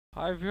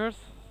Hi viewers,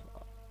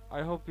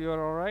 I hope you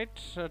are alright.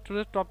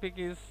 Today's topic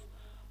is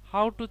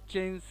how to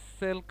change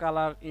cell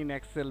color in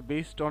Excel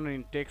based on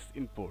in text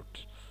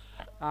input.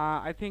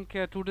 I think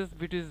today's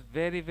video is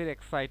very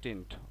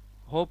exciting.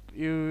 Hope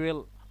you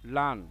will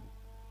learn.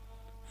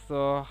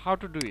 So how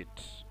to do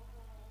it?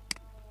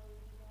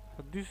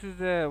 This is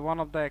one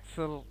of the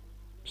Excel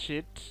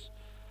sheet.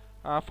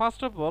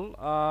 First of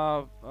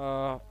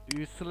all,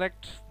 you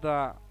select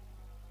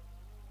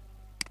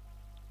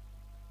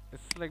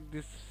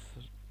this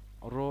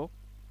row.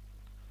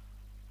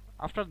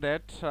 After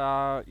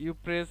that, you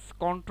press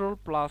Ctrl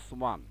plus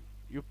 1.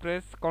 You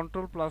press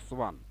Ctrl plus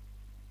 1.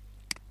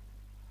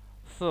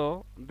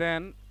 So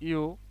then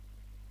you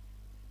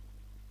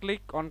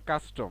click on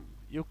custom.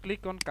 You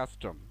click on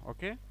custom.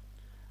 Okay.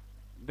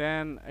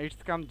 Then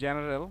it's come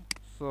general.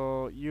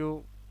 So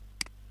you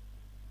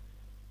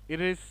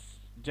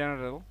erase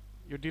general.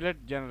 You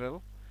delete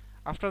general.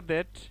 After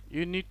that,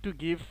 you need to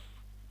give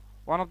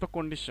one of the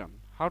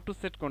condition. How to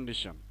set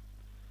condition?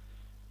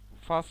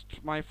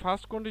 My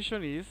first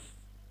condition is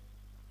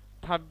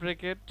third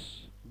bracket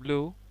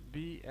blue,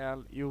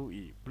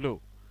 blue,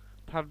 blue,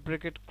 third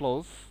bracket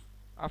close.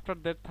 After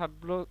that,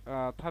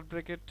 third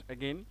bracket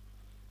again,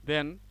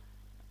 then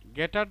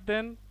greater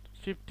than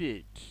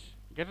 58,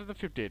 greater than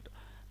 58.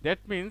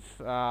 That means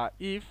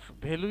if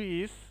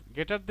value is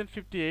greater than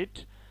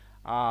 58,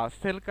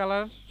 cell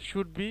color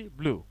should be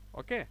blue.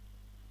 Okay,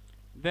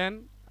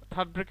 then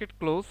third bracket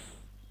close,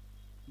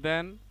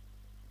 then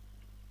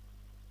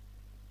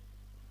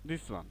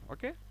this one.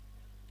 Okay,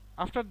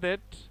 after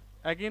that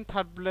again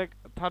third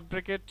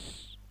bracket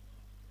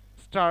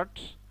start,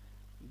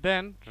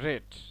 then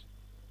red.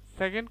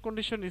 Second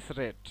condition is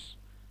red.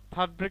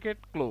 Third bracket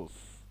close.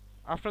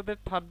 After that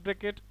third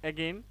bracket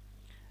again,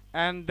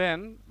 and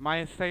then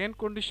my second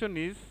condition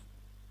is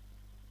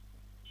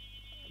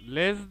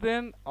less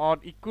than or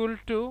equal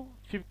to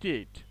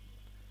 58.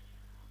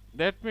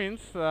 That means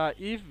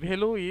if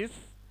value is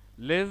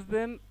less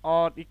than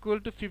or equal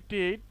to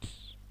 58,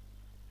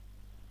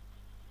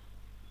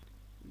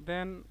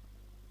 then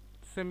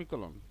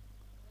semicolon.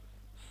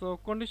 So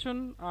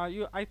condition,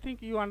 I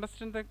think you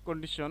understand the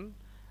condition.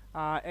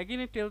 Again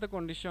I tell the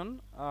condition,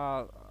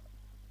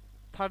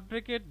 third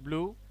bracket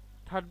blue,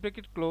 third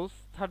bracket close,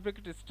 third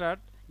bracket start,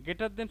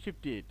 greater than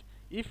 58.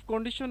 If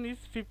condition is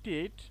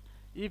 58,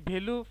 if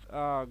value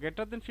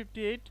greater than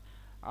 58,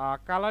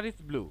 color is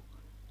blue.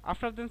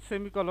 After then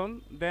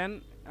semicolon,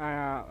 then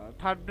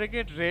third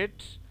bracket red,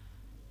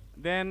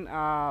 then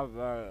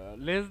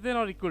less than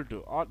or equal to,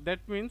 or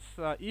that means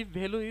if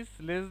value is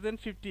less than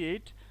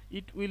 58,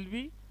 it will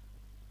be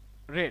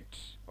red.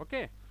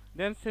 Okay,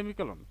 then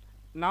semicolon.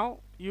 Now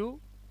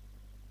you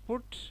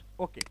put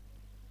OK.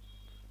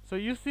 So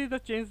you see the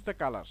change the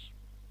color.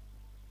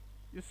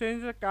 You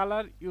change the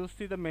color, you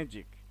see the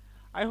magic.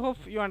 I hope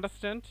you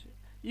understand.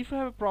 If you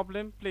have a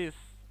problem, please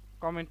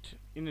comment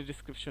in the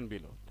description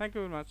below. Thank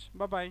you very much.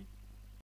 Bye bye.